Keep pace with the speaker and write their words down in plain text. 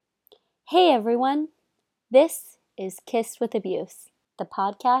Hey everyone, this is Kissed with Abuse, the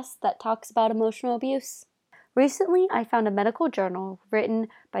podcast that talks about emotional abuse. Recently, I found a medical journal written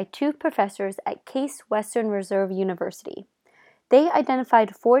by two professors at Case Western Reserve University. They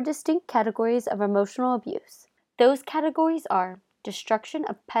identified 4 distinct categories of emotional abuse. Those categories are destruction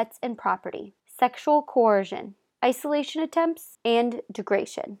of pets and property, sexual coercion, isolation attempts, and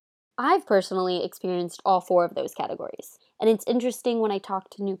degradation. I've personally experienced all 4 of those categories, and it's interesting when I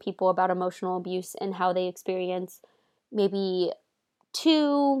talk to new people about emotional abuse and how they experience maybe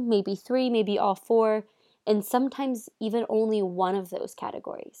 2, maybe 3, maybe all 4, and sometimes even only one of those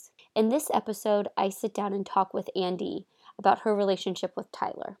categories. In this episode, I sit down and talk with Andie about her relationship with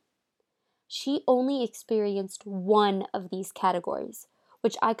Tyler. She only experienced one of these categories,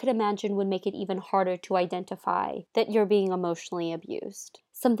 which I could imagine would make it even harder to identify that you're being emotionally abused.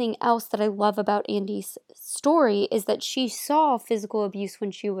 Something else that I love about Andie's story is that she saw physical abuse when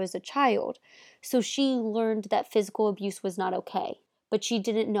she was a child, so she learned that physical abuse was not okay, but she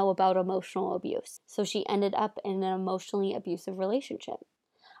didn't know about emotional abuse, so she ended up in an emotionally abusive relationship.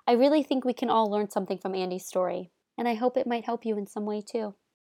 I really think we can all learn something from Andie's story, and I hope it might help you in some way too.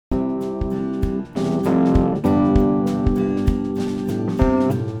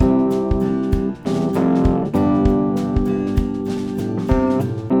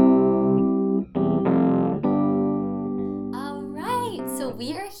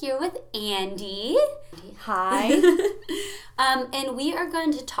 We are here with Andie. Hi. And we are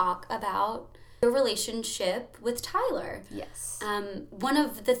going to talk about your relationship with Tyler. Yes. One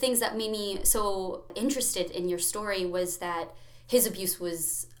of the things that made me so interested in your story was that his abuse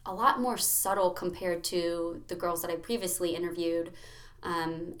was a lot more subtle compared to the girls that I previously interviewed.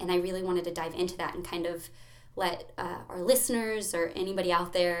 And I really wanted to dive into that and kind of let our listeners or anybody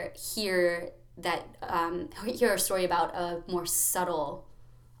out there hear a story about a more subtle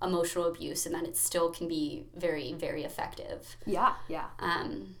emotional abuse and that it still can be very, very effective. Yeah.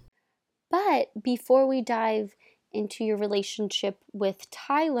 But before we dive into your relationship with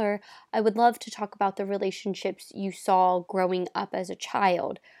Tyler, I would love to talk about the relationships you saw growing up as a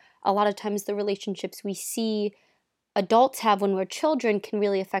child. A lot of times the relationships we see adults have when we're children can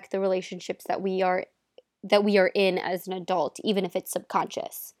really affect the relationships that we are in as an adult, even if it's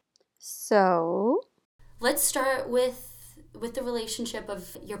subconscious. So, let's start with the relationship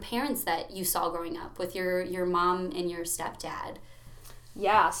of your parents that you saw growing up, with your mom and your stepdad.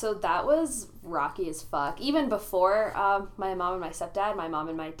 Yeah, so that was rocky as fuck. Even before my mom and my stepdad, my mom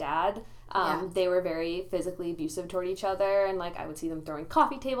and my dad, they were very physically abusive toward each other. And, I would see them throwing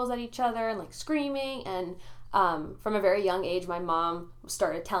coffee tables at each other and, screaming. And from a very young age, my mom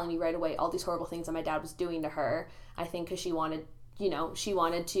started telling me right away all these horrible things that my dad was doing to her. I think because she wanted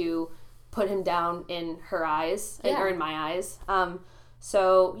to put him down in her eyes, or in my eyes.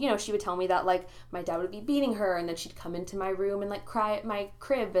 So, she would tell me that, my dad would be beating her, and then she'd come into my room and, cry at my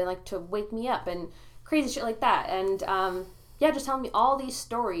crib and, to wake me up and crazy shit like that. And, just telling me all these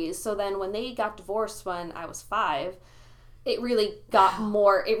stories. So then when they got divorced when I was 5, it really got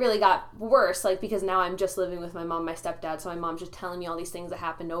worse, because now I'm just living with my mom and my stepdad, so my mom's just telling me all these things that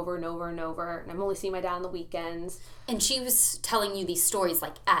happened over and over and over, and I'm only seeing my dad on the weekends. And she was telling you these stories,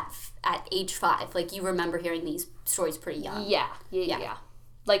 at age 5, you remember hearing these stories pretty young. Yeah.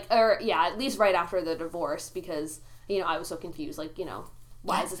 At least right after the divorce, because, I was so confused,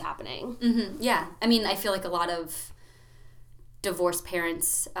 why is this happening? Mm-hmm. Yeah, I mean, I feel like a lot of divorced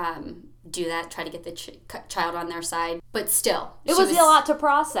parents do that, try to get the child on their side, but still. It was a lot to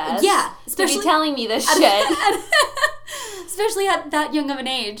process. Yeah. Especially to be telling me this shit. Especially at that young of an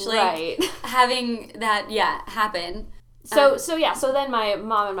age. Right. Having that, happen. So then my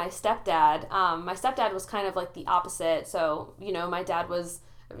mom and my stepdad was kind of the opposite. So, my dad was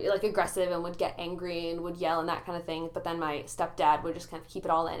aggressive and would get angry and would yell and that kind of thing. But then my stepdad would just kind of keep it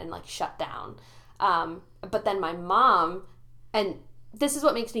all in and shut down. But then my mom, and this is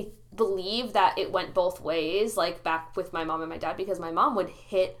what makes me believe that it went both ways, back with my mom and my dad, because my mom would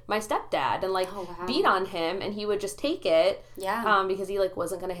hit my stepdad and beat on him, and he would just take it. Yeah. Because he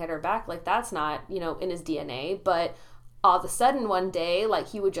wasn't going to hit her back. That's not, in his DNA. But all of a sudden one day,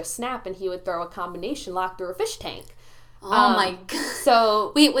 he would just snap and he would throw a combination lock through a fish tank. Oh my god.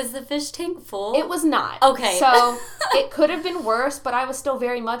 So wait, was the fish tank full? It was not. Okay. So it could have been worse, but I was still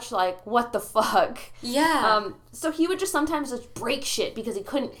very much what the fuck? Yeah. So he would just sometimes just break shit because he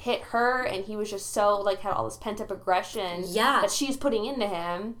couldn't hit her, and he was just so had all this pent up aggression that she's putting into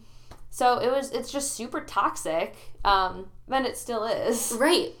him. So it's just super toxic. And it still is.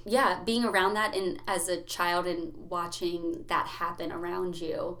 Right. Yeah. Being around that and as a child and watching that happen around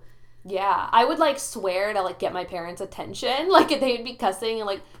you, Yeah, I would, like, swear to, like, get my parents' attention. Like, they'd be cussing and,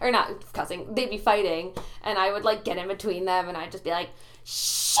 like, or not cussing, they'd be fighting, and I would, like, get in between them, and I'd just be like,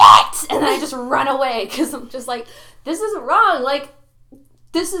 shit! And then I just run away, because I'm just like, this is wrong, like,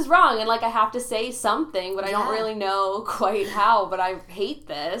 this is wrong, and, like, I have to say something, but I don't really know quite how, but I hate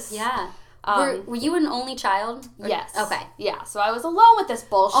this. Yeah. Were you an only child? Yes. Okay. Yeah, so I was alone with this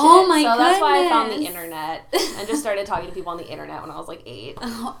bullshit. Oh my goodness. So that's why I found the internet and just started talking to people on the internet when I was like 8.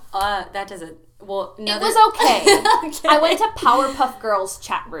 That doesn't... Well, no. It was okay. Okay. I went to Powerpuff Girls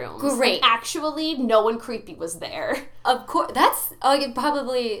chat rooms. Great. And actually, no one creepy was there. Of course. That's...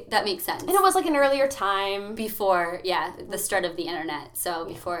 probably... That makes sense. And it was like an earlier time. Before, the start of the internet. So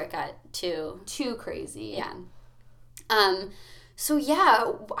before it got too crazy. Yeah. So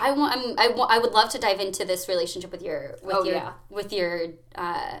I would love to dive into this relationship with your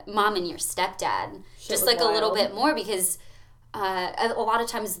mom and your stepdad, just like wild. A little bit more, because a lot of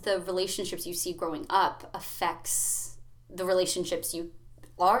times the relationships you see growing up affects the relationships you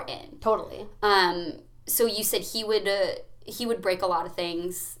are in. Totally. So you said he would break a lot of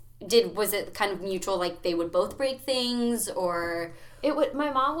things. Was it kind of mutual, like they would both break things, or? My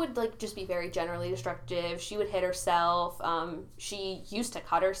mom would, like, just be very generally destructive. She would hit herself. She used to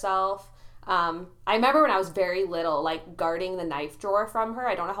cut herself. I remember when I was very little, like, guarding the knife drawer from her.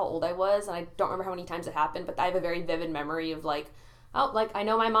 I don't know how old I was, and I don't remember how many times it happened, but I have a very vivid memory of, like, oh, like, I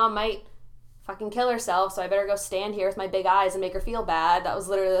know my mom might fucking kill herself, so I better go stand here with my big eyes and make her feel bad. That was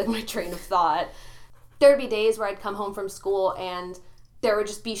literally, like, my train of thought. There would be days where I'd come home from school and there would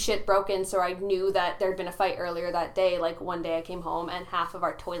just be shit broken, so I knew that there'd been a fight earlier that day. Like, one day I came home and half of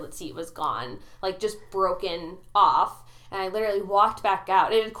our toilet seat was gone, like, just broken off, and I literally walked back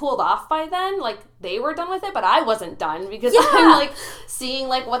out. It had cooled off by then, like, they were done with it, but I wasn't done, because I'm, like, seeing,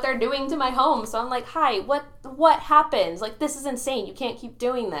 like, what they're doing to my home, so I'm like, hi, what happens? Like, this is insane, you can't keep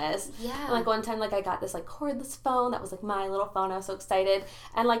doing this. Yeah. And, like, one time, like, I got this, like, cordless phone that was, like, my little phone. I was so excited,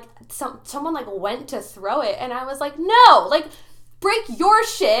 and, like, someone, like, went to throw it, and I was like, no, like, break your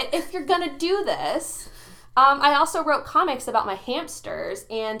shit if you're gonna do this. I also wrote comics about my hamsters,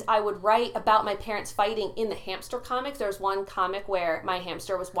 and I would write about my parents fighting in the hamster comics. There was one comic where my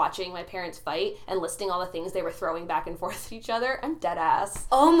hamster was watching my parents fight and listing all the things they were throwing back and forth at each other. I'm dead ass.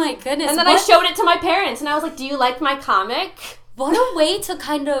 Oh my goodness. And then I showed it to my parents, and I was like, do you like my comic? What a way to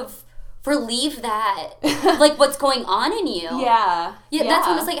kind of relieve that, like, what's going on in you. Yeah. Yeah, that's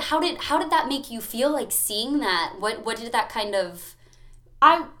what it's like. How did that make you feel, like, seeing that? What did that kind of...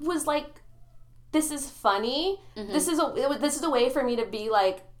 I was like, this is funny. Mm-hmm. This is a way for me to be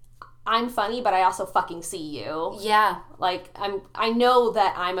like, I'm funny, but I also fucking see you. Yeah. Like, I know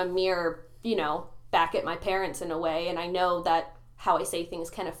that I'm a mirror, back at my parents in a way, and I know that how I say things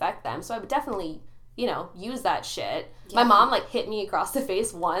can affect them. So I would definitely, use that shit. Yeah. My mom, like, hit me across the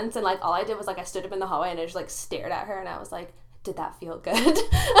face once, and, like, all I did was, like, I stood up in the hallway and I just, like, stared at her, and I was like, did that feel good?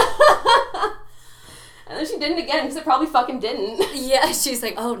 And then she didn't again, because it probably fucking didn't. Yeah, she's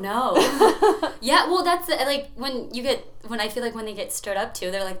like, oh no. Yeah, well, that's, like, when I feel like when they get stood up to,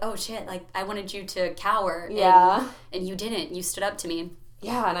 they're like, oh shit, like, I wanted you to cower. Yeah. And you didn't. You stood up to me.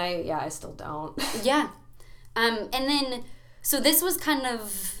 Yeah, and I still don't. Yeah. And then, so this was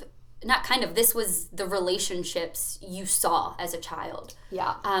this was the relationships you saw as a child.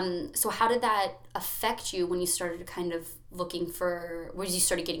 Yeah. So how did that affect you when you started kind of when you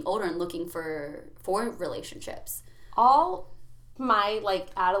started getting older and looking for relationships? All my, like,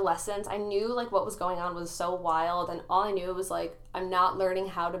 adolescence, I knew, like, what was going on was so wild, and all I knew was, like, I'm not learning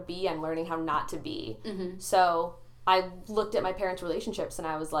how to be, I'm learning how not to be. Mm-hmm. So I looked at my parents' relationships and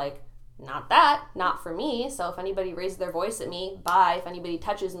I was like, not for me. So if anybody raises their voice at me, bye. If anybody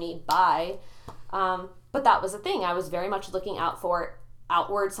touches me, bye. But that was the thing. I was very much looking out for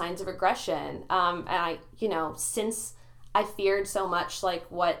outward signs of aggression. And I, since I feared so much, like,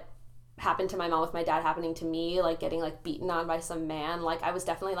 what happened to my mom with my dad happening to me, like, getting, like, beaten on by some man, like, I was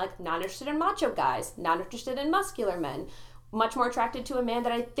definitely, like, not interested in macho guys, not interested in muscular men, much more attracted to a man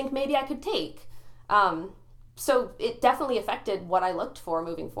that I think maybe I could take. So it definitely affected what I looked for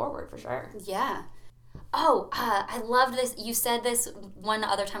moving forward, for sure. Yeah. Oh, I loved this. You said this one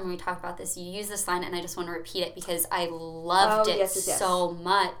other time when we talked about this. You used this line, and I just want to repeat it because I loved it so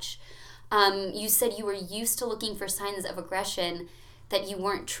much. You said you were used to looking for signs of aggression, that you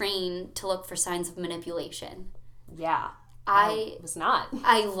weren't trained to look for signs of manipulation. Yeah. I was not.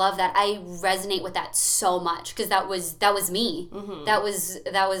 I love that. I resonate with that so much because that was me. Mm-hmm. That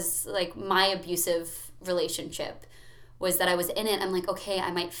was like my abusive relationship was that I was in it. I'm like, okay,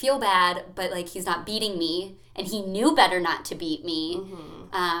 I might feel bad, but like he's not beating me, and he knew better not to beat me.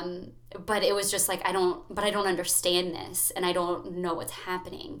 But it was just like, I don't understand this, and I don't know what's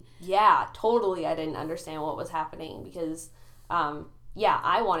happening. Yeah, totally. I didn't understand what was happening because,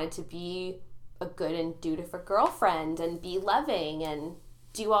 I wanted to be a good and dutiful girlfriend and be loving and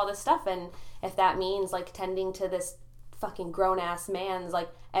do all this stuff. And if that means like tending to this fucking grown-ass man's like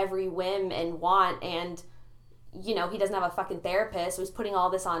every whim and want, and he doesn't have a fucking therapist, so he's putting all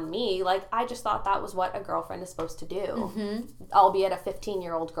this on me. Like, I just thought that was what a girlfriend is supposed to do, albeit a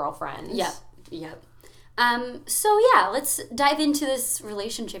 15-year-old girlfriend. Yep. So yeah, let's dive into this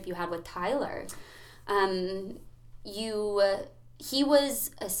relationship you had with Tyler. He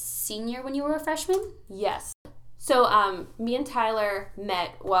was a senior when you were a freshman? Yes. So me and Tyler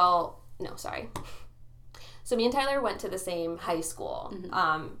met. So me and Tyler went to the same high school,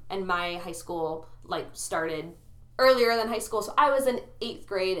 and my high school started earlier than high school. So I was in 8th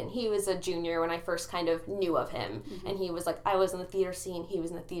grade, and he was a junior when I first kind of knew of him. And he was like, I was in the theater scene, he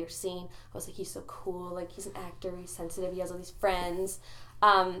was in the theater scene. I was like, he's so cool. Like, he's an actor, he's sensitive, he has all these friends.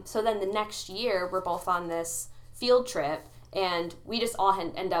 So then the next year, we're both on this field trip, and we just all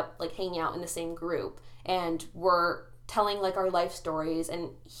end up like hanging out in the same group, and we're telling like our life stories, and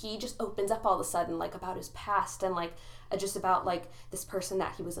he just opens up all of a sudden like about his past, and like just about like this person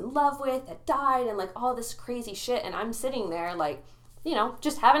that he was in love with that died, and like all this crazy shit. And I'm sitting there like,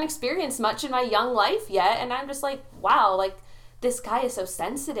 just haven't experienced much in my young life yet, and I'm just like, wow, like this guy is so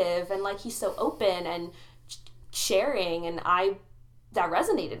sensitive, and like he's so open and sharing, and that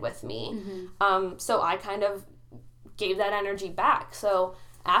resonated with me. So I kind of gave that energy back. So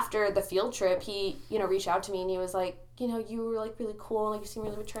after the field trip, he, reached out to me, and he was like, you were like really cool, and like you seem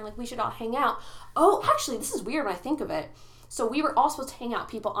really mature, and like we should all hang out. Oh, actually, this is weird when I think of it. So we were all supposed to hang out,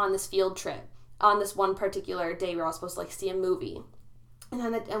 people, on this field trip. On this one particular day, we were all supposed to like see a movie.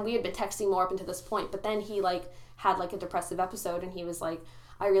 And we had been texting more up until this point, but then he like had like a depressive episode, and he was like,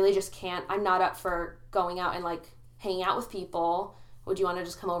 I really just can't, I'm not up for going out and like hanging out with people. Would you want to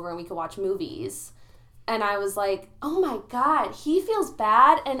just come over and we could watch movies? And I was like, oh my God, he feels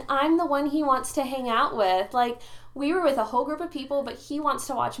bad, and I'm the one he wants to hang out with. Like, we were with a whole group of people, but he wants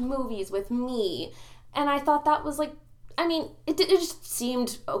to watch movies with me. And I thought that was like, I mean, it just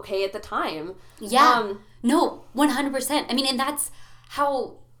seemed okay at the time. Yeah. No, 100%. I mean, and that's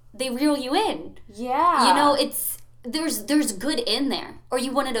how they reel you in. Yeah. It's, there's good in there, or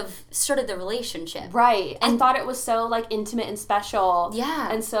you wouldn't have started the relationship. Right. And I thought it was so like intimate and special.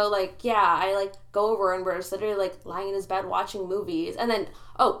 Yeah. And so like, I like go over, and we're just literally like lying in his bed watching movies. And then,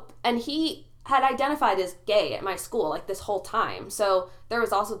 and he had identified as gay at my school like this whole time. So there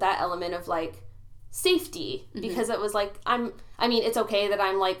was also that element of like safety, because it was like, it's okay that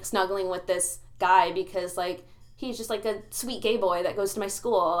I'm like snuggling with this guy because like he's just like a sweet gay boy that goes to my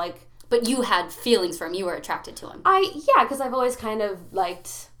school. Like, but you had feelings for him. You were attracted to him. Because I've always kind of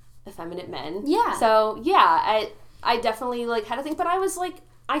liked effeminate men. Yeah. So yeah, I definitely like had a thing, but I was like,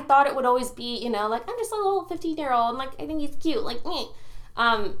 I thought it would always be, like, I'm just a little 15-year-old, and like I think he's cute, like me.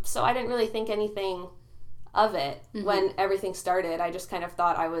 So I didn't really think anything of it when everything started. I just kind of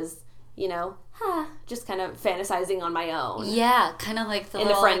thought I was, just kind of fantasizing on my own. Yeah, kind of like in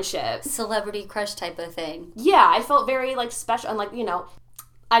the friendship, celebrity crush type of thing. Yeah, I felt very like special, and like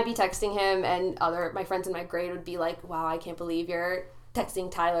I'd be texting him, and my friends in my grade would be like, "Wow, I can't believe you're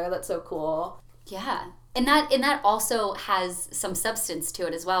texting Tyler. That's so cool." Yeah. And that also has some substance to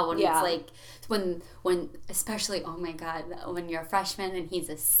it as well, when it's like when especially, oh my God, when you're a freshman and he's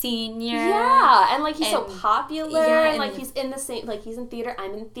a senior. Yeah, and like he's so popular, and like he's in the same, like he's in theater,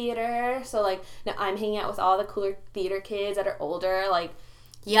 I'm in theater, so like now I'm hanging out with all the cooler theater kids that are older, like.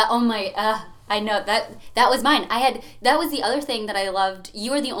 Yeah, oh my, I know, that was mine. That was the other thing that I loved. You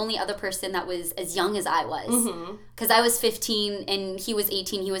were the only other person that was as young as I was. Because I was 15 and he was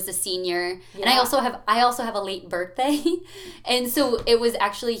 18, he was a senior. Yeah. And I also have a late birthday. And so it was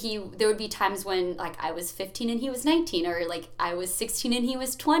actually, there would be times when like I was 15 and he was 19, or like I was 16 and he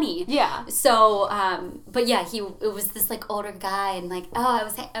was 20. Yeah. So, but yeah, it was this like older guy, and like, I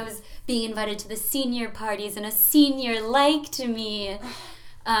was being invited to the senior parties, and a senior liked me.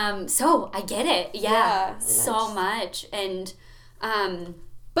 So I get it. Yeah, so much. And,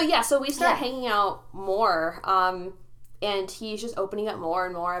 but yeah, so we start hanging out more, and he's just opening up more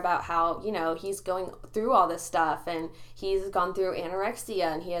and more about how, he's going through all this stuff, and he's gone through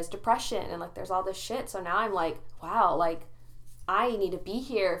anorexia, and he has depression, and like there's all this shit. So now I'm like, wow, like I need to be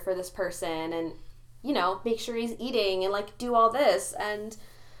here for this person, and, make sure he's eating, and like do all this. And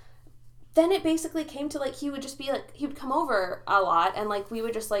then it basically came to like, he would just be like, he would come over a lot, and like we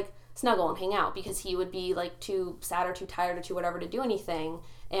would just like snuggle and hang out because he would be like too sad or too tired or too whatever to do anything.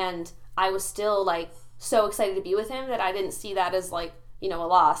 And I was still like so excited to be with him that I didn't see that as like, you know, a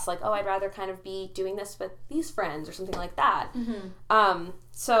loss. Like, oh, I'd rather kind of be doing this with these friends or something like that.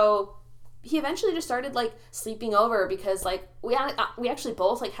 So he eventually just started like sleeping over because like we actually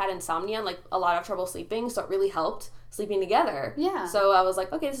both like had insomnia and like a lot of trouble sleeping, so it really helped sleeping together. Yeah. So I was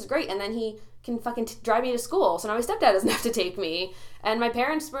like, okay, this is great. And then he can fucking drive me to school, so now my stepdad doesn't have to take me. And my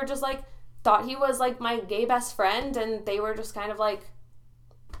parents were just like, thought he was like my gay best friend, and they were just kind of like,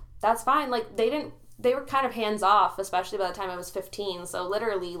 that's fine. Like they were kind of hands off, especially by the time I was 15. So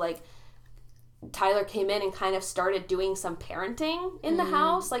literally like Tyler came in and kind of started doing some parenting in the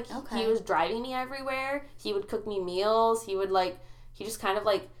house. Like, he was driving me everywhere. He would cook me meals. He just kind of,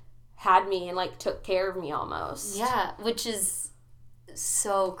 like, had me and, like, took care of me almost. Yeah, which is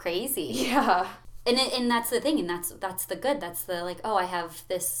so crazy. Yeah. And that's the thing, and that's the good. That's the, like, oh, I have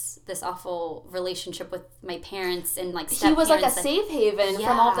this awful relationship with my parents and, like, he was like a safe haven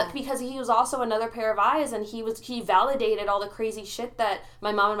from all that, because he was also another pair of eyes, and he validated all the crazy shit that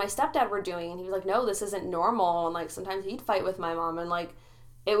my mom and my stepdad were doing, and he was like, no, this isn't normal. And like sometimes he'd fight with my mom, and like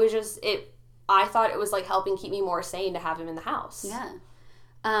it was just I thought it was like helping keep me more sane to have him in the house. Yeah.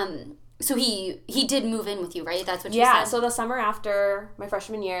 So he did move in with you, right? That's what you said? Yeah, so the summer after my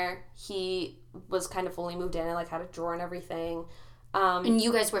freshman year, he was kind of fully moved in and like had a drawer and everything. And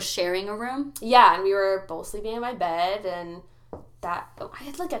you guys were sharing a room? Yeah, and we were both sleeping in my bed, and I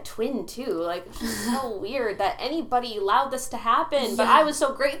had like a twin too. Like, it was so weird that anybody allowed this to happen, but I was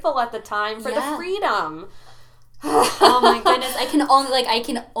so grateful at the time for the freedom. Oh my goodness, I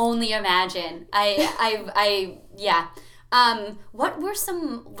can only imagine. Yeah. What were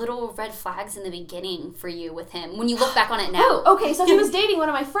some little red flags in the beginning for you with him when you look back on it now? Oh, okay, so he was dating one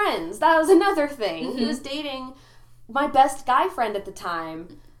of my friends. That was another thing. He was dating my best guy friend at the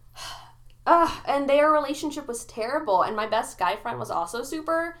time. And their relationship was terrible, and my best guy friend was also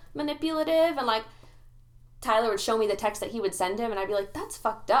super manipulative, and like Tyler would show me the text that he would send him, and I'd be like, that's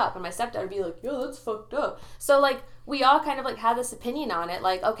fucked up, and my stepdad would be like, yeah, that's fucked up. So like we all kind of like had this opinion on it,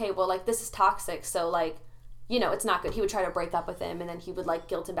 like, okay, well, like this is toxic, so like, you know, it's not good. He would try to break up with him, and then he would like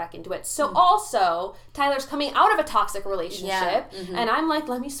guilt him back into it. So also Tyler's coming out of a toxic relationship, and I'm like,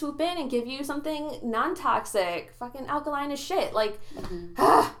 let me swoop in and give you something non-toxic, fucking alkaline as shit, like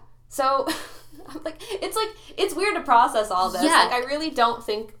so I'm like it's weird to process all this. Like, I really don't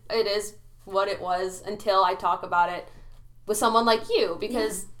think it is what it was until I talk about it with someone like you,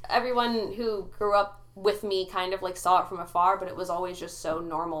 because everyone who grew up with me kind of like saw it from afar, but it was always just so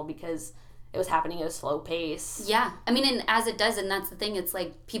normal because it was happening at a slow pace. Yeah. I mean, and as it does, and that's the thing, it's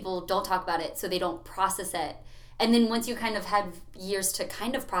like people don't talk about it, so they don't process it. And then once you kind of had years to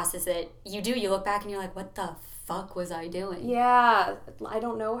kind of process it, you look back and you're like, what the fuck was I doing? Yeah. I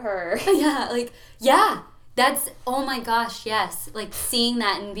don't know her. That's, oh my gosh, yes. Like, seeing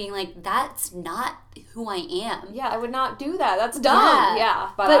that and being like, that's not who I am. Yeah, I would not do that. That's dumb.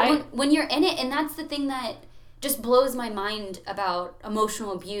 Yeah. But when you're in it, and that's the thing that just blows my mind about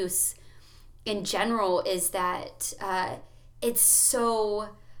emotional abuse in general, is that it's so...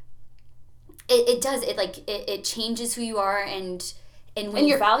 It changes who you are, and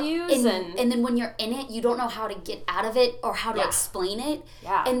your values, and then when you're in it, you don't know how to get out of it or how to explain it.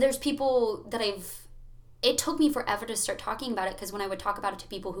 Yeah. And there's people that it took me forever to start talking about it, because when I would talk about it to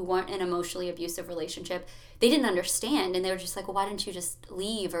people who weren't in an emotionally abusive relationship, they didn't understand, and they were just like, well, why didn't you just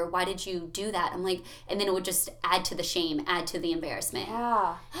leave, or why did you do that? I'm like, and then it would just add to the shame, add to the embarrassment.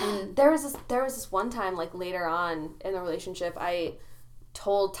 Yeah. And there was this one time, like later on in the relationship, I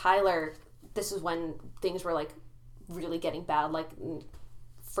told Tyler, this is when things were like really getting bad, like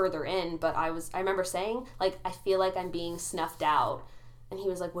further in, but I remember saying, like, I feel like I'm being snuffed out. And he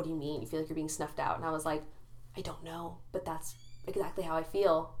was like, what do you mean? You feel like you're being snuffed out? And I was like, I don't know, but that's exactly how I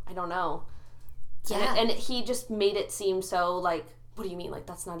feel. I don't know. Yeah. And he just made it seem so like, what do you mean? Like,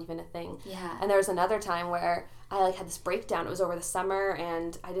 that's not even a thing. Yeah. And there was another time where I like had this breakdown. It was over the summer,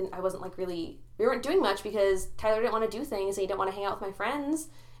 and I wasn't like really, we weren't doing much because Tyler didn't want to do things, and he didn't want to hang out with my friends.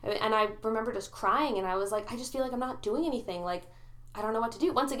 And I remember just crying, and I was like, I just feel like I'm not doing anything. Like, I don't know what to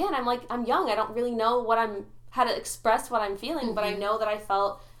do. Once again, I'm young. I don't really know how to express what I'm feeling, but I know that I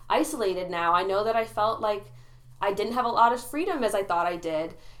felt isolated now. I know that I felt like I didn't have a lot of freedom as I thought I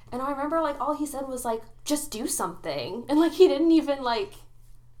did. And I remember, like, all he said was, like, just do something. And, like, he didn't even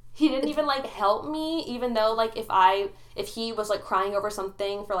help me, even though, like, if he was, like, crying over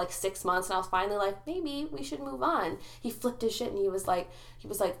something for, like, 6 months, and I was finally like, maybe we should move on. He flipped his shit, and he was like,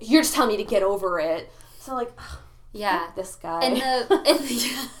 you're just telling me to get over it. So, like, this guy.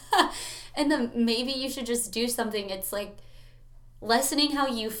 And the maybe you should just do something. It's like, lessening how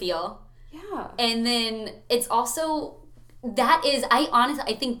you feel. Yeah. And then it's also,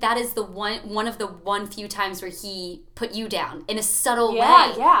 I think that is one of the few times where he put you down in a subtle way.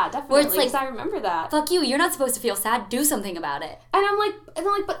 Yeah, definitely. Where it's like, I remember that. Fuck you, you're not supposed to feel sad, do something about it. And I'm like,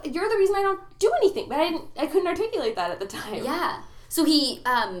 but you're the reason I don't do anything. But I couldn't articulate that at the time. Yeah. So the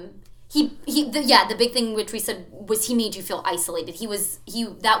big thing which we said was he made you feel isolated.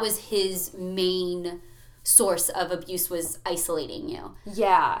 That was his main source of abuse, was isolating you.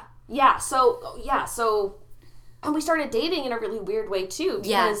 Yeah. So and we started dating in a really weird way too,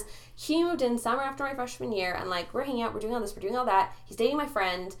 because he moved in summer after my freshman year, and like, we're hanging out, we're doing all this, we're doing all that. He's dating my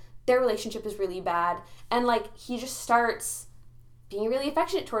friend. Their relationship is really bad, and like, he just starts being really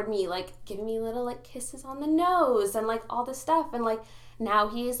affectionate toward me, like giving me little like kisses on the nose and like all this stuff, and like, now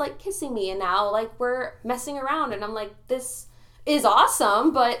he's like kissing me, and now like we're messing around, and I'm like, this is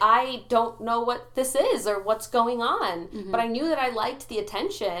awesome, but I don't know what this is or what's going on. Mm-hmm. But I knew that I liked the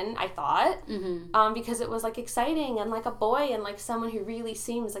attention, I thought, because it was like exciting and like a boy and like someone who really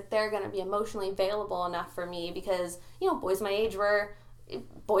seems like they're going to be emotionally available enough for me, because, you know, boys my age were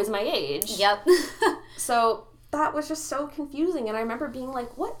boys my age. Yep. So that was just so confusing. And I remember being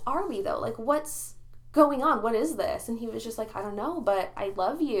like, what are we though? Like, what's going on? What is this? And he was just like, I don't know, but I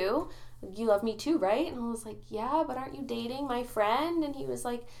love you. You love me too, right? And I was like, yeah, but aren't you dating my friend? And he was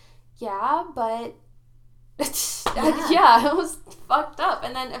like, yeah, but yeah, it was fucked up.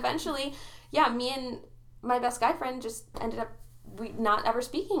 And then eventually, me and my best guy friend just ended up not ever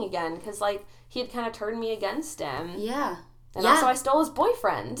speaking again, because like, he had kind of turned me against him. Yeah. And also I stole his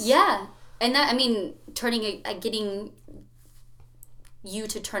boyfriend. Yeah. And that, I mean, getting you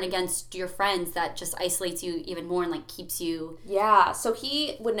to turn against your friends, that just isolates you even more and like keeps you. Yeah, so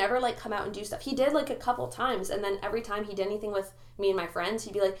he would never like come out and do stuff. He did like a couple times, and then every time he did anything with me and my friends,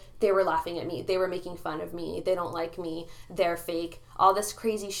 he'd be like, they were laughing at me, they were making fun of me, they don't like me, they're fake, all this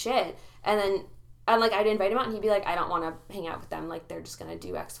crazy shit. And like, I'd invite him out and he'd be like, I don't want to hang out with them, like they're just gonna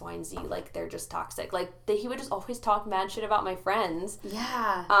do X, Y, and Z, like they're just toxic. Like he would just always talk mad shit about my friends.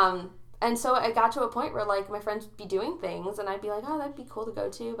 Yeah. And so it got to a point where, like, my friends would be doing things, and I'd be like, oh, that'd be cool to go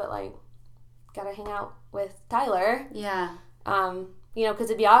to, but, like, gotta hang out with Tyler. Yeah. You know,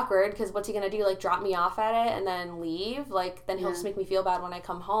 because it'd be awkward, because what's he gonna do, like, drop me off at it and then leave? Like, then he'll just make me feel bad when I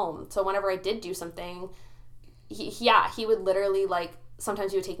come home. So whenever I did do something, he would literally, like,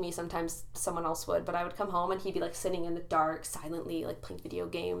 sometimes he would take me, sometimes someone else would, but I would come home, and he'd be, like, sitting in the dark, silently, like, playing video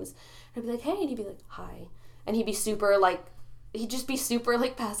games. And I'd be like, hey, and he'd be like, hi. And he'd be super, like, he'd just be super,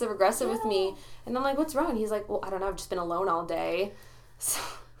 like, passive-aggressive with me. And I'm like, what's wrong? And he's like, well, I don't know. I've just been alone all day. So,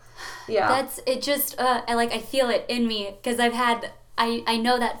 yeah. That's, it just, I feel it in me. Because I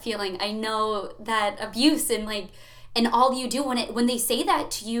know that feeling. I know that abuse, and, like, and all you do when they say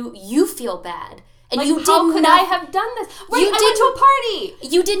that to you, you feel bad. And like, you how could I have done this? Wait, I went to a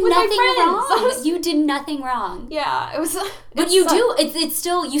party. You did nothing wrong. You did nothing wrong. Yeah, it was. But you do. It's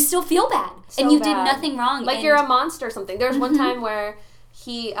still, you still feel bad, so and you did nothing wrong. Like, you're a monster or something. There was one time where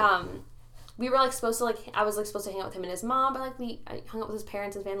he, we were like supposed to, like, I was like supposed to hang out with him and his mom, but like I hung out with his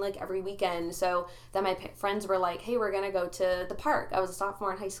parents and family like every weekend. So then my friends were like, hey, we're gonna go to the park. I was a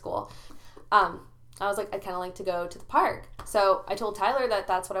sophomore in high school. I was like, I'd kind of like to go to the park. So I told Tyler that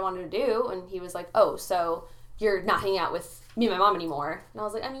that's what I wanted to do. And he was like, oh, so you're not hanging out with me and my mom anymore. And I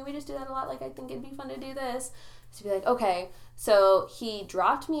was like, I mean, we just do that a lot. Like, I think it'd be fun to do this. So he'd be like, okay. So he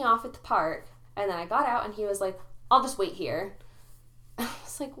dropped me off at the park. And then I got out and he was like, I'll just wait here. I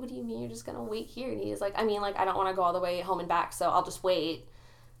was like, what do you mean you're just going to wait here? And he was like, I mean, like, I don't want to go all the way home and back, so I'll just wait.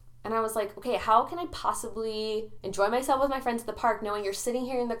 And I was like, okay, how can I possibly enjoy myself with my friends at the park knowing you're sitting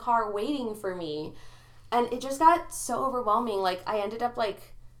here in the car waiting for me? And it just got so overwhelming. Like, I ended up,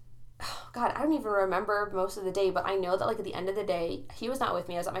 like, oh God, I don't even remember most of the day, but I know that, like, at the end of the day, he was not with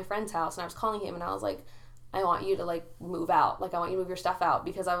me. I was at my friend's house, and I was calling him, and I was like, I want you to, like, move out. Like, I want you to move your stuff out,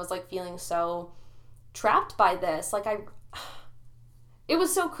 because I was, like, feeling so trapped by this. Like, it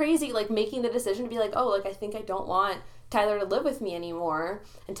was so crazy, like, making the decision to be like, oh, like, I think I don't want Tyler to live with me anymore,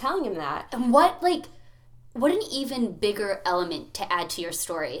 and telling him that. And what an even bigger element to add to your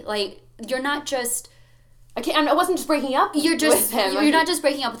story. Like, you're not just... I wasn't just breaking up with him. You're not just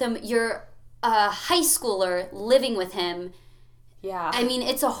breaking up with him. You're a high schooler living with him. Yeah. I mean,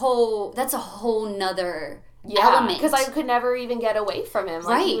 that's a whole nother element. Because I could never even get away from him.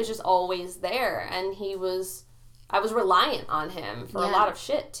 Like, right. He was just always there. And I was reliant on him for a lot of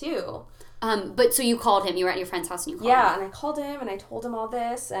shit, too. But so you called him. You were at your friend's house and you called him. Yeah, and I called him and I told him all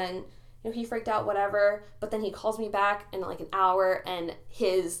this. And, you know, he freaked out, whatever. But then he calls me back in, like, an hour. And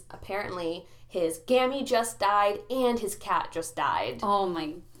apparently... his Gammy just died, and his cat just died. Oh,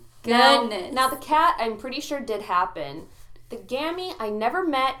 my goodness. Now, the cat, I'm pretty sure, did happen. The Gammy I never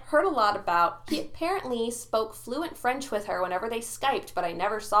met, heard a lot about. He apparently spoke fluent French with her whenever they Skyped, but I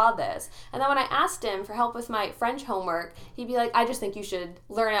never saw this. And then when I asked him for help with my French homework, he'd be like, I just think you should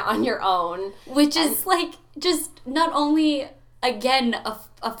learn it on your own. Which is, like, just not only, again,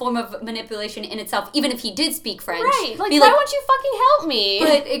 a form of manipulation in itself, even if he did speak French. Right. Like, why won't you fucking help me?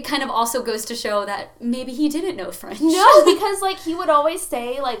 But it kind of also goes to show that maybe he didn't know French. No, because, like, he would always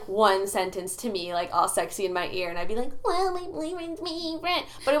say, like, one sentence to me, like, all sexy in my ear, and I'd be like, well, my boyfriend's me, French.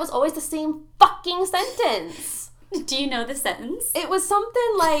 But it was always the same fucking sentence. Do you know the sentence? It was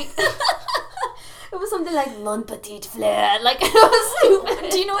something like... It was something like, Mon Petite Fleur. Like, it was stupid.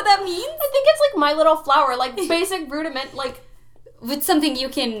 Do you know what that means? I think it's, like, My Little Flower. Like, basic rudiment, like... With something you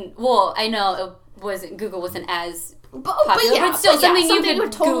can... Well, I know Google wasn't as popular, but still something you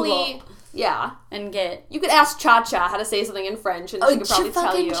could totally... Google. Yeah. And get... You could ask Cha-Cha how to say something in French, and she could probably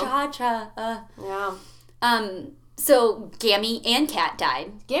tell you. Cha-Cha. Yeah. So, Gammy and Kat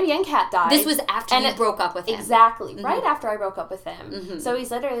died. Gammy and Kat died. This was after you broke up with him. Exactly. Mm-hmm. Right after I broke up with him. Mm-hmm. So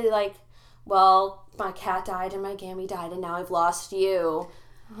he's literally like, well, my cat died and my Gammy died, and now I've lost you.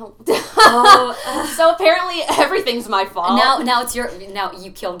 So apparently everything's my fault. Now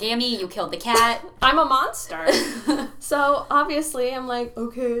you killed Gammy, you killed the cat. I'm a monster. So obviously I'm like,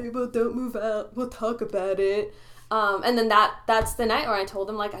 okay, well, don't move out. We'll talk about it. And then that's the night where I told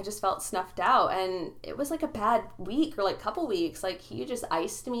him, like, I just felt snuffed out, and it was like a bad week or like couple weeks. Like, he just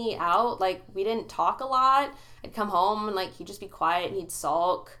iced me out. Like, we didn't talk a lot. I'd come home and like he'd just be quiet and he'd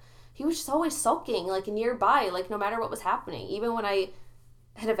sulk. He was just always sulking, like, nearby, like, no matter what was happening. Even when I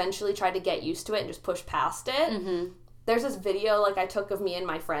had eventually tried to get used to it and just push past it. Mm-hmm. There's this video, like, I took of me and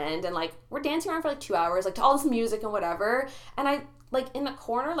my friend, and, like, we're dancing around for, like, 2 hours, like, to all this music and whatever, and I, like, in the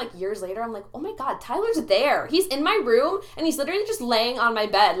corner, like, years later, I'm like, oh my god, Tyler's there. He's in my room, and he's literally just laying on my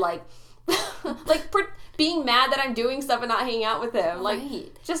bed, like, being mad that I'm doing stuff and not hanging out with him. Like,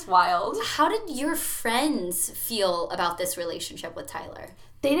 right. Just wild. How did your friends feel about this relationship with Tyler?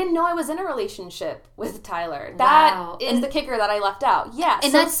 They didn't know I was in a relationship with Tyler. That is the kicker that I left out. Yeah.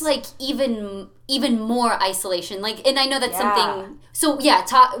 And so that's, like, even more isolation. Like, and I know that's something... So, yeah,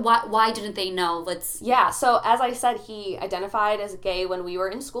 why didn't they know? Yeah, so as I said, he identified as gay when we were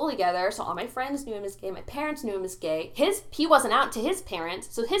in school together. So all my friends knew him as gay. My parents knew him as gay. He wasn't out to his parents.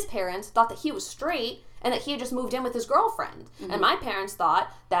 So his parents thought that he was straight and that he had just moved in with his girlfriend. Mm-hmm. And my parents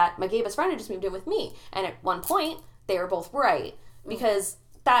thought that my gay best friend had just moved in with me. And at one point, they were both right. Because...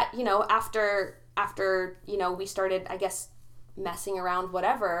 that, you know, after, you know, we started, I guess, messing around,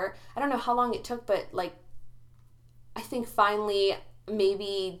 whatever, I don't know how long it took, but, like, I think finally,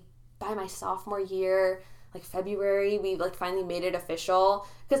 maybe by my sophomore year, like, February, we, like, finally made it official,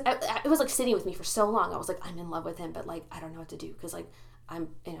 because it was, like, sitting with me for so long. I was like, I'm in love with him, but, like, I don't know what to do, because, like, I'm,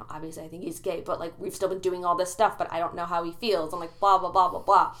 you know, obviously I think he's gay, but, like, we've still been doing all this stuff, but I don't know how he feels. I'm like, blah, blah, blah, blah,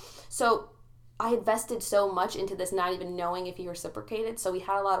 blah. So I invested so much into this, not even knowing if he reciprocated, so we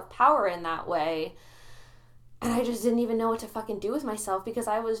had a lot of power in that way, and I just didn't even know what to fucking do with myself, because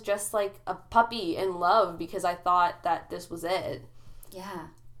I was just, like, a puppy in love, because I thought that this was it. Yeah.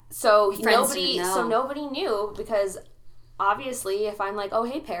 So nobody knew, because obviously if I'm like, oh,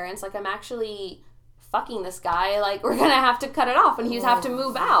 hey, parents, like, I'm actually fucking this guy, like, we're gonna have to cut it off, and he'd have to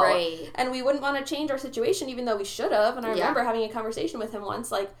move out. Right. And we wouldn't want to change our situation, even though we should have, and I remember having a conversation with him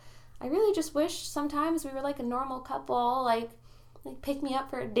once, like, I really just wish sometimes we were, like, a normal couple, like pick me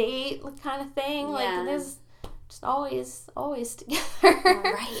up for a date, like, kind of thing. Yeah. Like, there's just always together.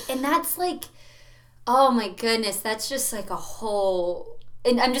 Right. And that's, like, oh, my goodness, that's just, like, a whole...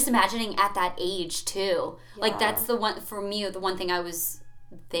 And I'm just imagining at that age, too. Yeah. Like, that's the one, for me, the one thing I was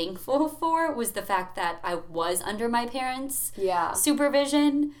thankful for was the fact that I was under my parents'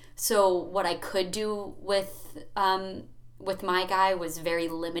 supervision. So what I could do with my guy was very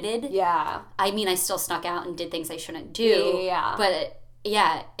limited. Yeah. I mean, I still snuck out and did things I shouldn't do. Yeah. But,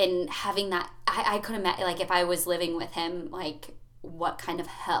 yeah, and having that, I could imagine, like, if I was living with him, like, what kind of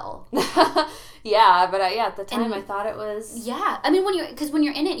hell? Yeah, but at the time, I thought it was... Yeah. I mean, when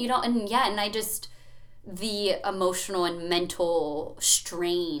you're in it, you don't... And I just... The emotional and mental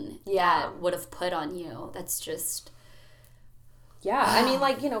strain that would have put on you, that's just... Yeah. I mean,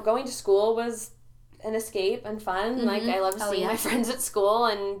 like, you know, going to school was... an escape and fun. Mm-hmm. Like, I love seeing my friends at school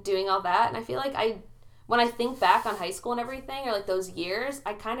and doing all that. And I feel like when I think back on high school and everything, or, like, those years,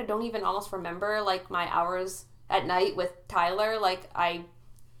 I kind of don't even almost remember, like, my hours at night with Tyler. Like, I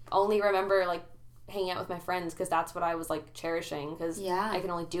only remember, like, hanging out with my friends, because that's what I was, like, cherishing, because I can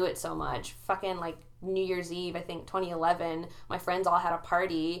only do it so much. Fucking, like, New Year's Eve, I think 2011, my friends all had a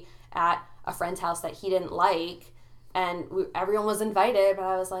party at a friend's house that he didn't like. And everyone was invited, but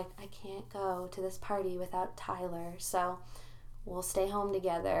I was like, I can't go to this party without Tyler, so we'll stay home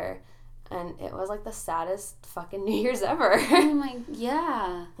together. And it was like the saddest fucking New Year's ever. Oh my,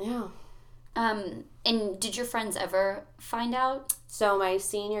 yeah. Yeah. And did your friends ever find out? So my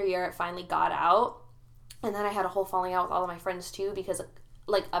senior year, it finally got out. And then I had a whole falling out with all of my friends too, because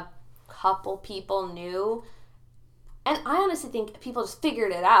like a couple people knew. And I honestly think people just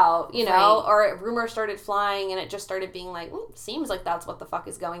figured it out, you know, or rumors started flying and it just started being like, seems like that's what the fuck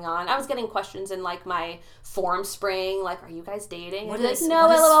is going on. I was getting questions in like my form spring, like, are you guys dating? And like, no,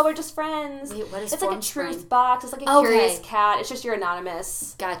 LOL, we're just friends. Wait, what is it's form like a spring? truth box. It's like a curious cat. It's just you're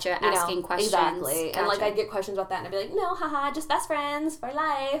anonymous. Gotcha, asking questions. Exactly. Gotcha. And like I'd get questions about that and I'd be like, no, haha, just best friends for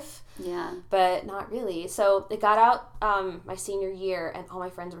life. Yeah. But not really. So it got out my senior year, and all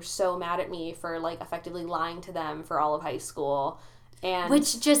my friends were so mad at me for like effectively lying to them for all of high school. And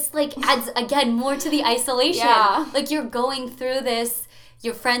which just like adds again more to the isolation. Yeah. Like you're going through this,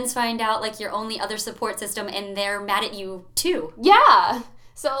 your friends find out like your only other support system and they're mad at you too. Yeah.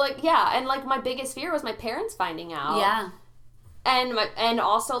 So like and like my biggest fear was my parents finding out. Yeah. And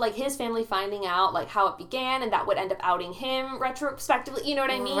also like his family finding out like how it began, and that would end up outing him retrospectively, you know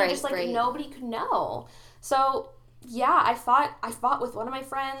what I mean? Just like nobody could know. So yeah, I fought with one of my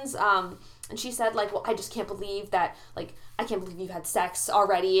friends, and she said like, well, I just can't believe that, like, I can't believe you've had sex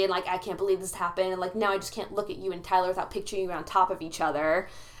already, and like I can't believe this happened, and like now I just can't look at you and Tyler without picturing you on top of each other.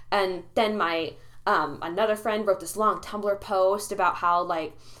 And then my another friend wrote this long Tumblr post about how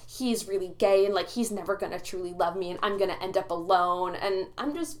like he's really gay and like he's never gonna truly love me and I'm gonna end up alone. And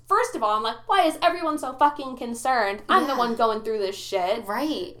I'm just, first of all, I'm like, why is everyone so fucking concerned? I'm the one going through this shit.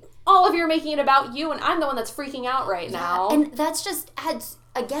 Right. All of you are making it about you, and I'm the one that's freaking out right now. And that's just adds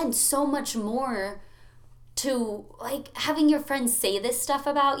again so much more to like having your friends say this stuff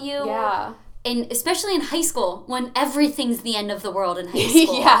about you. Yeah. And especially in high school, when everything's the end of the world in high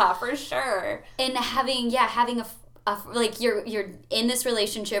school. Yeah, for sure. And having a like you're in this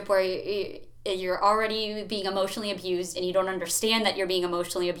relationship where you're already being emotionally abused and you don't understand that you're being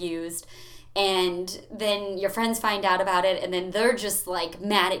emotionally abused, and then your friends find out about it and then they're just like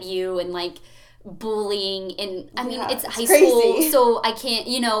mad at you and like bullying, and I mean it's high school, so I can't,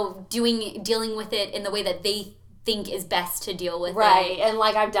 dealing with it in the way that they think is best to deal with right. it. And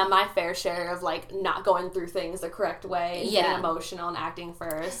like I've done my fair share of like not going through things the correct way and getting emotional and acting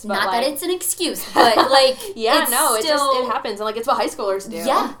first. But not like, that it's an excuse, but like it happens, and like it's what high schoolers do.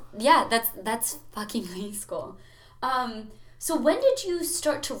 Yeah, that's fucking high school. So when did you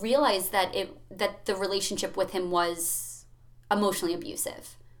start to realize that the relationship with him was emotionally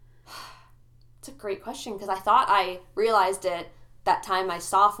abusive? It's a great question, because I thought I realized it that time my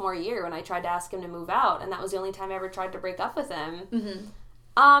sophomore year when I tried to ask him to move out, and that was the only time I ever tried to break up with him. Mm-hmm.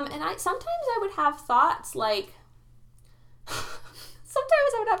 And sometimes I would have thoughts like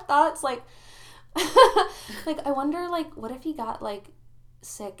like I wonder like what if he got like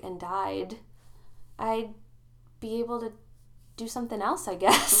sick and died? I'd be able to do something else, I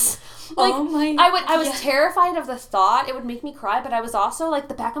guess. Like I was terrified of the thought. It would make me cry, but I was also like,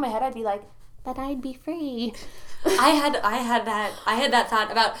 the back of my head I'd be like, but I'd be free. I had that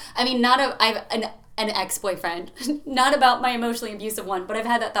thought about, I mean, I have an ex-boyfriend, not about my emotionally abusive one, but I've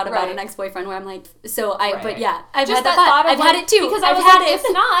had that thought about an ex-boyfriend where I'm like, but yeah, I've just had that thought. I've had it too. Because I was like, if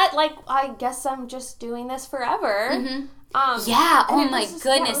not, like, I guess I'm just doing this forever. Mm-hmm. Oh my goodness.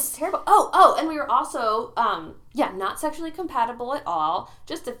 Yeah, it was terrible. Oh, and we were also, not sexually compatible at all.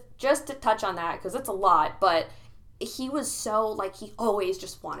 Just to touch on that, because it's a lot, but he was so, like, he always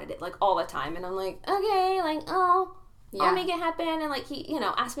just wanted it, like, all the time. And I'm like, okay, like, I'll make it happen. And, like, he,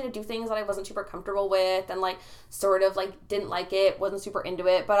 asked me to do things that I wasn't super comfortable with, and, like, sort of, like, didn't like it, wasn't super into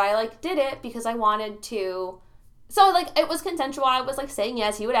it. But I, like, did it because I wanted to. So, like, it was consensual. I was, like, saying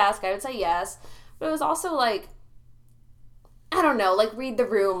yes. He would ask. I would say yes. But it was also, like, I don't know, like, read the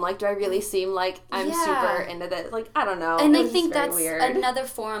room. Like, do I really seem like I'm super into this? Like, I don't know. And I think that's weird. Another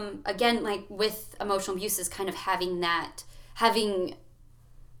form, again, like, with emotional abuse is kind of having,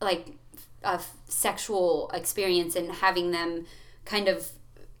 like, a sexual experience and having them kind of,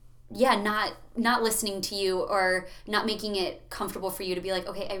 not listening to you or not making it comfortable for you to be like,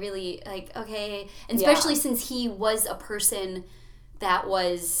 okay, I really, like, okay. And especially since he was a person that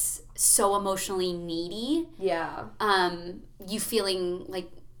was so emotionally needy. Yeah. You feeling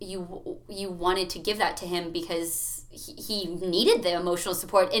like you wanted to give that to him because he needed the emotional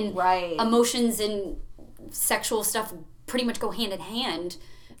support, and emotions and sexual stuff pretty much go hand in hand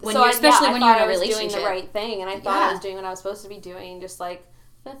when you're in a relationship. I was doing the right thing, and I thought I was doing what I was supposed to be doing, just like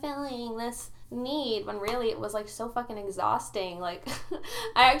fulfilling this need, when really it was like so fucking exhausting. Like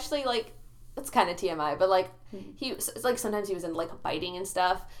I actually like it's kind of TMI, but like like sometimes he was in like biting and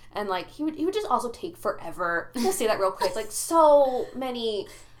stuff, and like he would just also take forever. I'm gonna say that real quick, like so many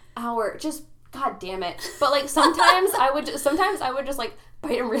hours, just god damn it. But like sometimes I would just like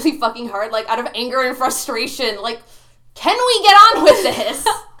bite him really fucking hard, like out of anger and frustration. Like, can we get on with this?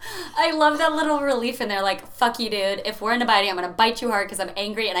 I love that little relief in there, like, fuck you, dude. If we're into biting, I'm gonna bite you hard because I'm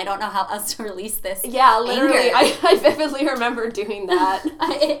angry and I don't know how else to release this. Yeah, literally. I vividly remember doing that.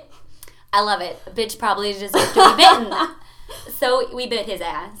 I love it. A bitch probably deserved to be bitten. So we bit his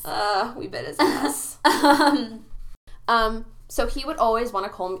ass. We bit his ass. So he would always want to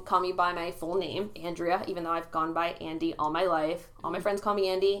call me by my full name, Andrea, even though I've gone by Andie all my life. All my friends call me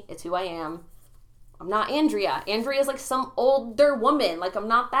Andie. It's who I am. I'm not Andrea. Andrea is like some older woman. Like, I'm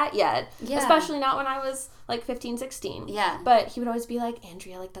not that yet. Yeah. Especially not when I was like 15, 16. Yeah. But he would always be like,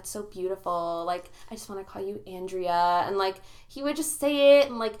 Andrea, like, that's so beautiful. Like, I just want to call you Andrea. And like, he would just say it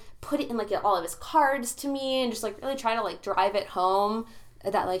and like put it in like all of his cards to me and just like really try to like drive it home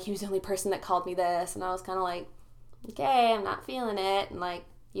that like he was the only person that called me this. And I was kind of like, okay, I'm not feeling it. And like,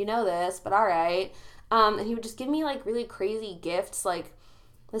 you know this, but all right. And he would just give me like really crazy gifts. Like,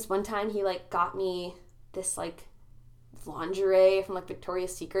 this one time he like got me this like lingerie from like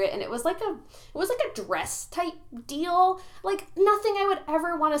Victoria's Secret, and it was like a dress type deal, like nothing I would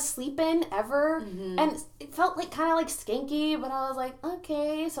ever want to sleep in ever. And it felt like kind of like skanky, but I was like,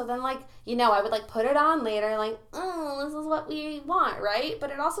 okay. So then like, you know, I would like put it on later, like, oh, this is what we want, right?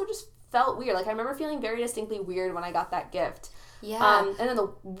 But it also just felt weird. Like, I remember feeling very distinctly weird when I got that gift. Yeah. And then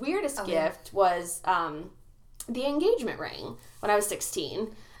the weirdest gift was the engagement ring when I was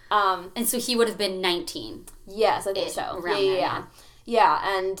 16. And so he would have been 19. Yes, I think so. Yeah.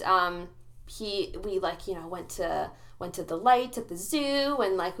 And we like, you know, went to the lights at the zoo,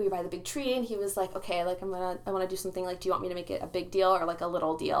 and like we were by the big tree, and he was like, okay, like I want to do something, like, do you want me to make it a big deal or like a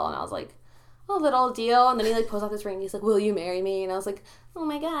little deal? And I was like, a little deal. And then he like pulls out this ring, and he's like, will you marry me? And I was like, oh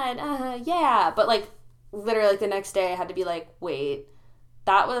my god, yeah. But like literally like the next day I had to be like, wait,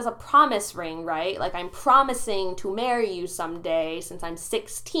 that was a promise ring, right? Like, I'm promising to marry you someday since I'm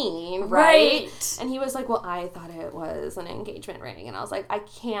 16, right? And he was like, well, I thought it was an engagement ring. And I was like, I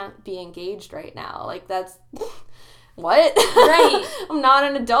can't be engaged right now. Like, that's... what? Right. I'm not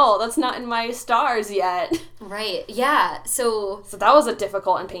an adult. That's not in my stars yet. Right. Yeah. So that was a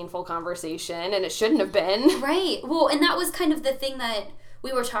difficult and painful conversation, and it shouldn't have been. Right. Well, and that was kind of the thing that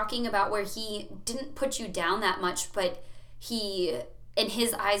we were talking about, where he didn't put you down that much, but he... in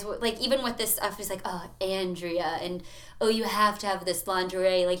his eyes, like, even with this stuff, he's like, oh, Andrea, and, oh, you have to have this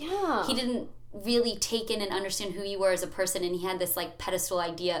lingerie. Like, he didn't really take in and understand who you were as a person, and he had this, like, pedestal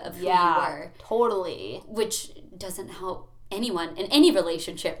idea of who you were. Totally. Which doesn't help anyone in any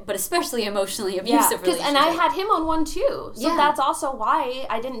relationship, but especially emotionally abusive relationship. And I had him on one, too. So that's also why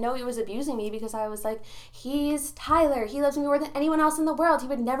I didn't know he was abusing me, because I was like, he's Tyler. He loves me more than anyone else in the world. He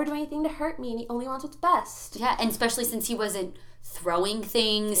would never do anything to hurt me, and he only wants what's best. Yeah, and especially since he wasn't throwing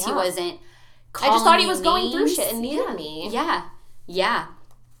things, he wasn't calling I just thought he was names. Going through shit and needed me. Yeah.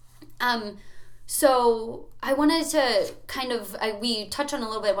 So I wanted to kind of, we touched on a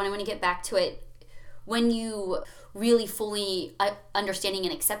little bit when I want to get back to it. When you really fully understanding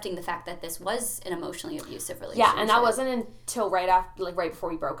and accepting the fact that this was an emotionally abusive relationship. Yeah, and that wasn't until right before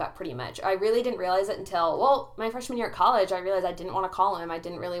we broke up, pretty much. I really didn't realize it until, well, my freshman year at college. I realized I didn't want to call him. I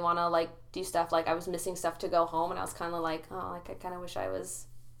didn't really want to, like, do stuff. Like, I was missing stuff to go home, and I was kind of like, oh, like, I kind of wish I was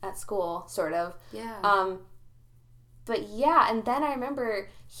at school, sort of. Yeah. But yeah, and then I remember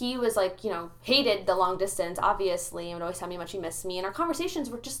he was like, you know, hated the long distance, obviously, and would always tell me how much he missed me. And our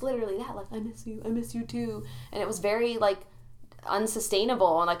conversations were just literally that, like, I miss you too. And it was very, like,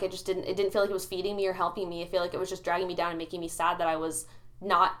 unsustainable. And, like, it didn't feel like it was feeding me or helping me. I feel like it was just dragging me down and making me sad that I was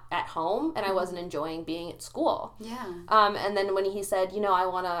not at home and I wasn't enjoying being at school. Yeah. And then when he said, you know, I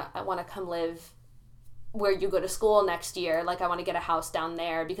wanna come live where you go to school next year, like, I want to get a house down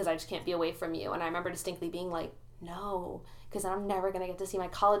there because I just can't be away from you. And I remember distinctly being like, no, because I'm never going to get to see my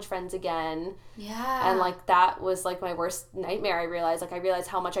college friends again. Yeah. And, like, that was, like, my worst nightmare. I realized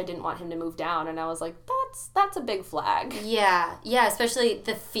how much I didn't want him to move down. And I was like, that's a big flag. Yeah. Yeah, especially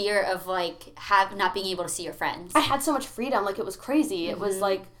the fear of, like, not being able to see your friends. I had so much freedom. Like, it was crazy. It was,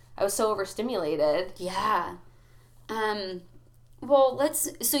 like, I was so overstimulated. Yeah. Well,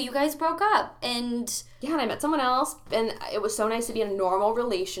 so you guys broke up, and... Yeah, and I met someone else, and it was so nice to be in a normal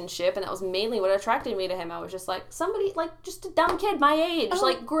relationship, and that was mainly what attracted me to him. I was just like, somebody, like, just a dumb kid my age,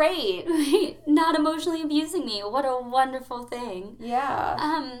 like, great. Not emotionally abusing me. What a wonderful thing.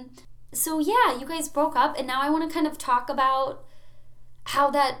 Yeah. So, yeah, you guys broke up, and now I want to kind of talk about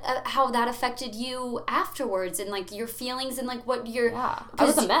how that affected you afterwards, and like your feelings, and like what your I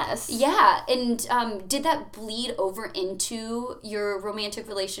was a mess. Yeah, and did that bleed over into your romantic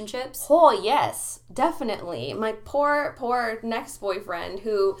relationships? Oh yes, definitely. My poor next boyfriend,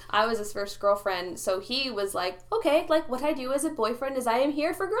 who I was his first girlfriend, so he was like, okay, like what I do as a boyfriend is I am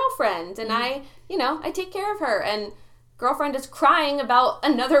here for girlfriend, and I take care of her, and girlfriend is crying about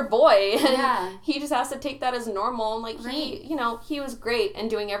another boy, and he just has to take that as normal, and like he was great and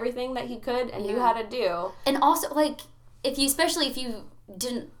doing everything that he could and knew how to do. And also, like, especially if you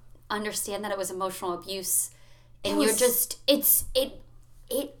didn't understand that it was emotional abuse, and you're just it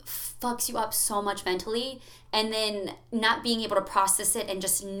fucks you up so much mentally, and then not being able to process it and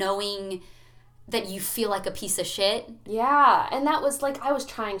just knowing that you feel like a piece of shit. Yeah, and that was like, I was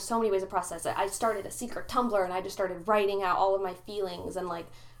trying so many ways to process it. I started a secret Tumblr, and I just started writing out all of my feelings, and like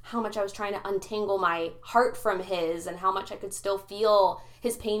how much I was trying to untangle my heart from his, and how much I could still feel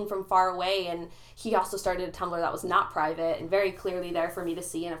his pain from far away. And he also started a Tumblr that was not private and very clearly there for me to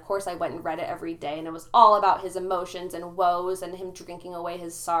see, and of course I went and read it every day, and it was all about his emotions and woes and him drinking away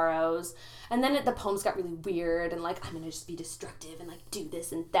his sorrows. And then the poems got really weird, and like, I'm gonna just be destructive and like do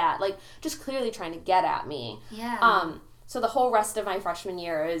this and that, like just clearly trying to get at me. So the whole rest of my freshman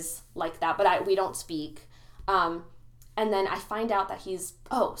year is like that, but we don't speak. And then I find out that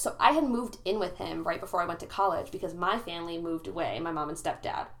so I had moved in with him right before I went to college because my family moved away, my mom and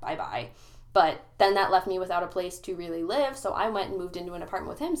stepdad, bye-bye. But then that left me without a place to really live, so I went and moved into an apartment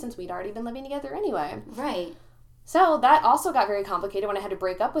with him since we'd already been living together anyway. Right. So that also got very complicated when I had to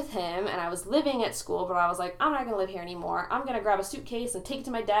break up with him, and I was living at school, but I was like, I'm not going to live here anymore. I'm going to grab a suitcase and take it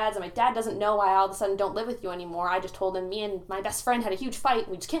to my dad's, and my dad doesn't know why I all of a sudden don't live with you anymore. I just told him me and my best friend had a huge fight,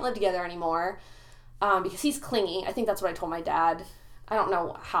 and we just can't live together anymore. Because he's clingy. I think that's what I told my dad. I don't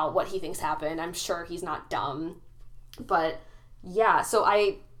know what he thinks happened. I'm sure he's not dumb. But yeah, so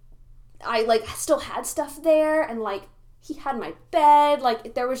I like still had stuff there, and like he had my bed,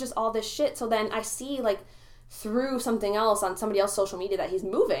 like there was just all this shit. So then I see like through something else on somebody else's social media that he's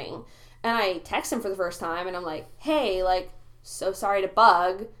moving, and I text him for the first time, and I'm like, hey, like, so sorry to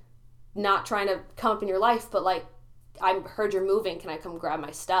bug, not trying to come up in your life, but like, I heard you're moving, can I come grab my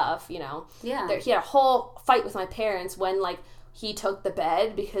stuff, you know? Yeah. He had a whole fight with my parents when, like, he took the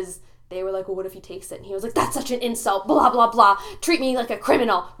bed because they were like, well, what if he takes it? And he was like, that's such an insult, blah, blah, blah. Treat me like a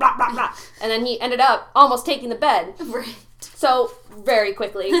criminal, blah, blah, blah. And then he ended up almost taking the bed. Right. So, very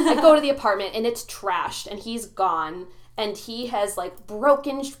quickly, I go to the apartment, and it's trashed, and he's gone. And he has, like,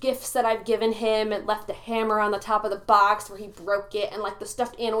 broken gifts that I've given him and left a hammer on the top of the box where he broke it. And, like, the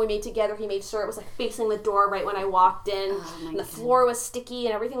stuffed animal we made together, he made sure it was, like, facing the door right when I walked in. And the floor was sticky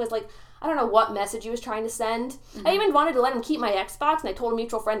and everything was, like, I don't know what message he was trying to send. Mm-hmm. I even wanted to let him keep my Xbox, and I told a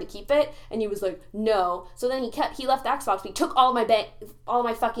mutual friend to keep it. And he was like, no. So then he left the Xbox, but he took all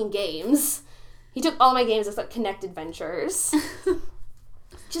my fucking games. He took all my games except Connected Ventures.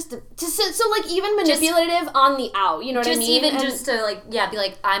 Just so like even manipulative on the out, you know what I mean? Just to like, be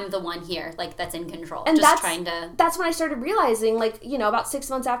like, I'm the one here, like that's in control. And just trying to. That's when I started realizing, like, you know, about 6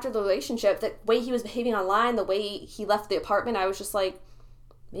 months after the relationship, the way he was behaving online, the way he left the apartment, I was just like,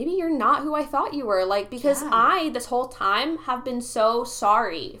 maybe you're not who I thought you were. Like, because I, this whole time, have been so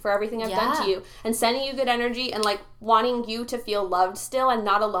sorry for everything I've done to you, and sending you good energy, and like wanting you to feel loved still and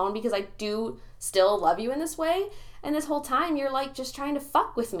not alone, because I do still love you in this way. And this whole time, you're, like, just trying to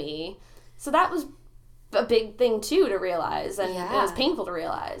fuck with me. So that was a big thing, too, to realize. And it was painful to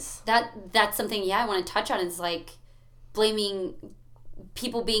realize. That's something, I want to touch on, is, like, blaming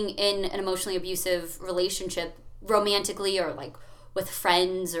people being in an emotionally abusive relationship romantically or, like, with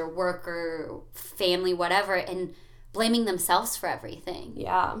friends or work or family, whatever, and blaming themselves for everything.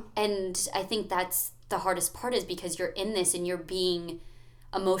 Yeah. And I think that's the hardest part, is because you're in this and you're being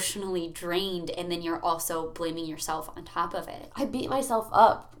emotionally drained, and then you're also blaming yourself on top of it. I beat myself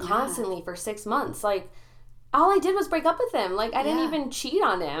up constantly for 6 months. Like, all I did was break up with him. Like, I didn't even cheat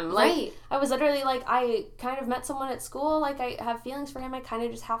on him. Like, I was literally like, I kind of met someone at school. Like, I have feelings for him. I kind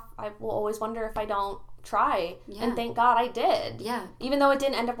of just I will always wonder if I don't try. Yeah. And thank God I did. Yeah. Even though it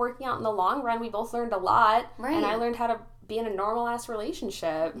didn't end up working out in the long run, we both learned a lot. Right. And I learned how to be in a normal ass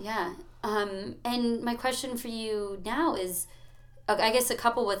relationship. Yeah. And my question for you now is, I guess a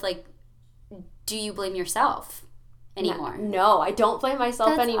couple with, like, do you blame yourself anymore? No, I don't blame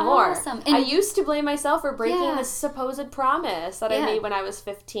myself anymore. Awesome. I used to blame myself for breaking this supposed promise that I made when I was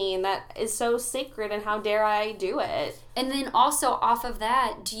 15 that is so sacred, and how dare I do it. And then also off of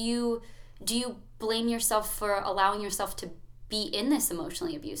that, do you blame yourself for allowing yourself to be in this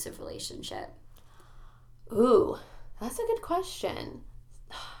emotionally abusive relationship? Ooh, that's a good question.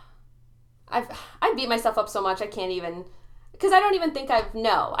 I beat myself up so much I can't even, because I don't even think I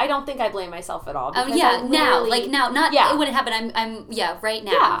don't think I blame myself at all. Oh yeah, now, not it wouldn't happen. I'm right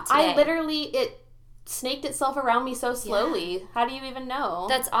now. Yeah, today. I literally it snaked itself around me so slowly. Yeah. How do you even know?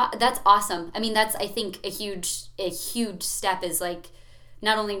 That's awesome. I mean, that's I think a huge step is like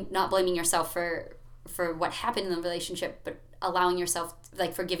not only not blaming yourself for what happened in the relationship, but allowing yourself,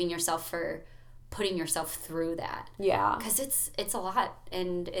 like forgiving yourself for putting yourself through that. Yeah, because it's a lot,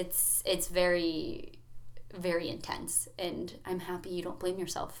 and it's very, very intense, and I'm happy you don't blame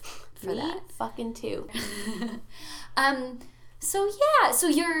yourself for that. Me fucking too. So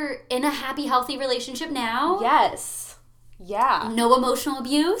you're in a happy, healthy relationship now? Yes. Yeah. No emotional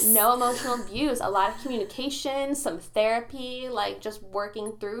abuse? No emotional abuse. A lot of communication, some therapy, like just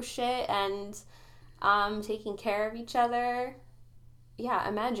working through shit and taking care of each other. Yeah,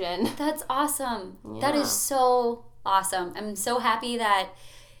 imagine. That's awesome. Yeah. That is so awesome. I'm so happy that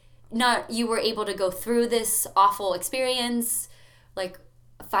you were able to go through this awful experience, like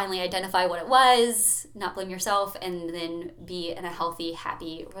finally identify what it was, not blame yourself, and then be in a healthy,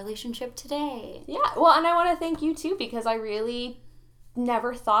 happy relationship today. Yeah, well, and I want to thank you too, because I really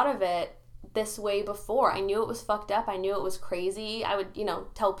never thought of it this way before. I knew it was fucked up. I knew it was crazy. I would,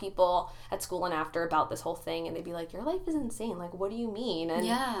 tell people at school and after about this whole thing, and they'd be like, your life is insane. Like, what do you mean? And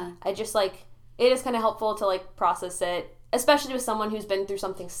yeah. I just, it is kind of helpful to, process it, especially with someone who's been through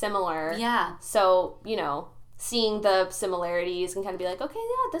something similar. Yeah. So, seeing the similarities and kind of be like, okay,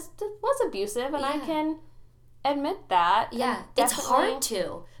 yeah, this was abusive, and I can admit that. Yeah, it's hard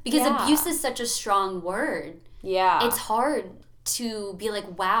to, because abuse is such a strong word. Yeah. It's hard to be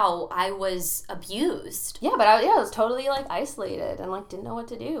like, wow, I was abused. Yeah, but I was totally, isolated and, didn't know what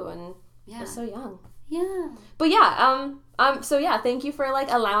to do, and I was so young. Yeah. But yeah, so yeah, thank you for,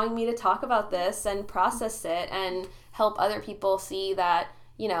 allowing me to talk about this and process it and help other people see that,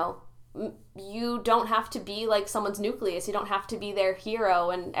 you don't have to be someone's nucleus. You don't have to be their hero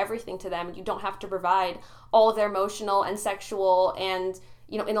and everything to them. You don't have to provide all of their emotional and sexual and,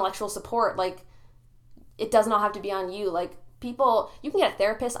 intellectual support. It does not have to be on you. People, you can get a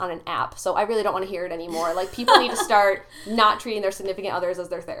therapist on an app. So I really don't want to hear it anymore. People need to start not treating their significant others as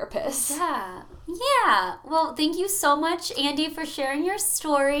their therapists. Yeah. Yeah. Well, thank you so much, Andie, for sharing your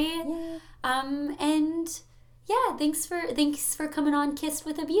story. Yeah. And yeah, thanks for coming on Kissed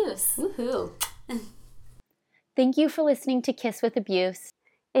with Abuse. Woohoo. Thank you for listening to Kiss with Abuse.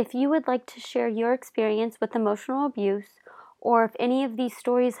 If you would like to share your experience with emotional abuse, or if any of these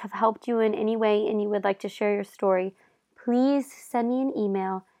stories have helped you in any way and you would like to share your story, please send me an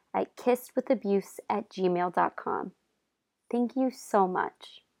email at kissedwithabuse@gmail.com. Thank you so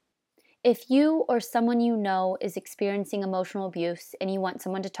much. If you or someone you know is experiencing emotional abuse and you want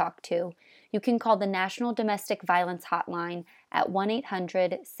someone to talk to, you can call the National Domestic Violence Hotline at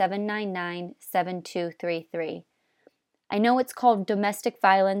 1-800-799-7233. I know it's called domestic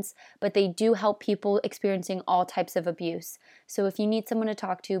violence, but they do help people experiencing all types of abuse. So if you need someone to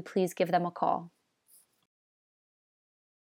talk to, please give them a call.